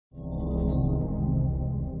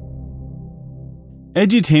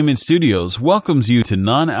Edutainment Studios welcomes you to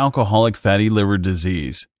Non-Alcoholic Fatty Liver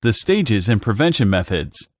Disease, the stages and prevention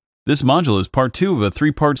methods. This module is part 2 of a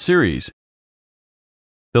 3-part series.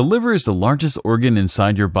 The liver is the largest organ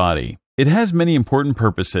inside your body. It has many important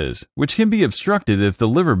purposes, which can be obstructed if the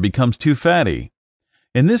liver becomes too fatty.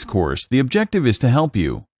 In this course, the objective is to help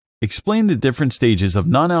you explain the different stages of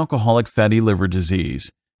non-alcoholic fatty liver disease,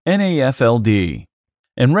 NAFLD,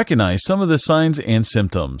 and recognize some of the signs and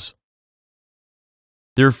symptoms.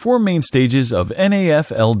 There are 4 main stages of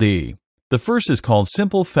NAFLD. The first is called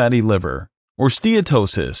simple fatty liver, or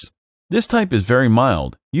steatosis. This type is very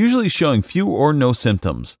mild, usually showing few or no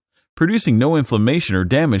symptoms, producing no inflammation or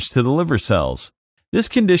damage to the liver cells. This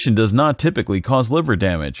condition does not typically cause liver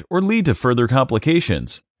damage or lead to further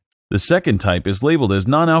complications. The second type is labeled as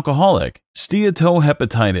non-alcoholic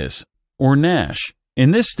steatohepatitis, or NASH.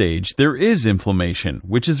 In this stage, there is inflammation,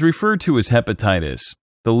 which is referred to as hepatitis.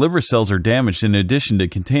 The liver cells are damaged in addition to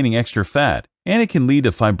containing extra fat, and it can lead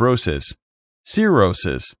to fibrosis,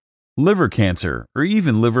 cirrhosis, liver cancer, or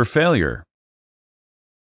even liver failure.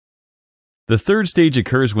 The third stage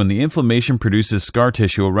occurs when the inflammation produces scar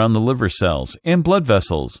tissue around the liver cells and blood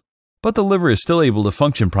vessels, but the liver is still able to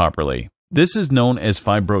function properly. This is known as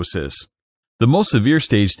fibrosis. The most severe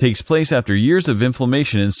stage takes place after years of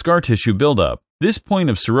inflammation and scar tissue buildup. This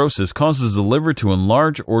point of cirrhosis causes the liver to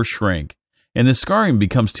enlarge or shrink, and the scarring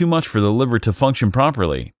becomes too much for the liver to function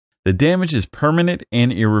properly. The damage is permanent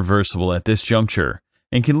and irreversible at this juncture,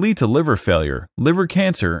 and can lead to liver failure, liver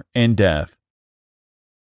cancer, and death.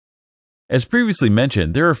 As previously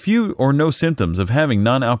mentioned, there are few or no symptoms of having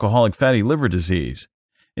non-alcoholic fatty liver disease.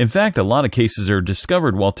 In fact, a lot of cases are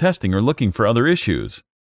discovered while testing or looking for other issues.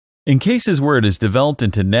 In cases where it is developed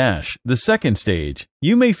into NASH, the second stage,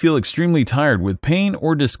 you may feel extremely tired with pain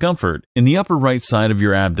or discomfort in the upper right side of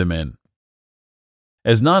your abdomen.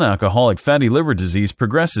 As non-alcoholic fatty liver disease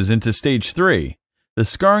progresses into stage 3, the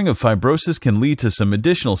scarring of fibrosis can lead to some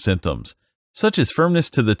additional symptoms, such as firmness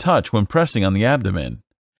to the touch when pressing on the abdomen,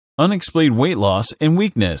 unexplained weight loss, and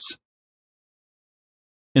weakness.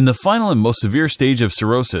 In the final and most severe stage of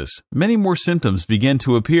cirrhosis, many more symptoms begin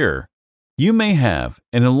to appear. You may have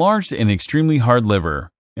an enlarged and extremely hard liver,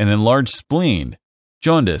 an enlarged spleen,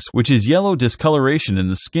 jaundice, which is yellow discoloration in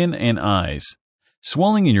the skin and eyes,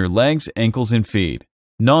 swelling in your legs, ankles, and feet,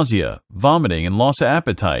 nausea, vomiting, and loss of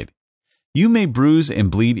appetite. You may bruise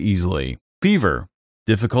and bleed easily, fever,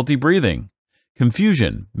 difficulty breathing,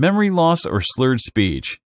 confusion, memory loss or slurred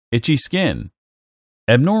speech, itchy skin,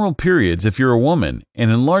 abnormal periods if you're a woman,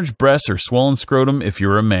 and enlarged breasts or swollen scrotum if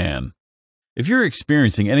you're a man. If you're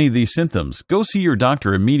experiencing any of these symptoms, go see your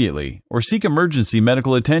doctor immediately or seek emergency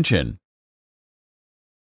medical attention.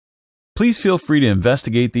 Please feel free to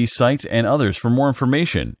investigate these sites and others for more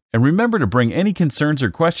information, and remember to bring any concerns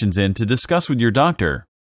or questions in to discuss with your doctor.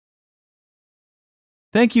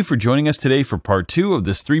 Thank you for joining us today for part 2 of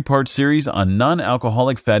this 3-part series on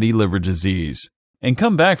non-alcoholic fatty liver disease, and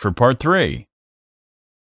come back for part 3.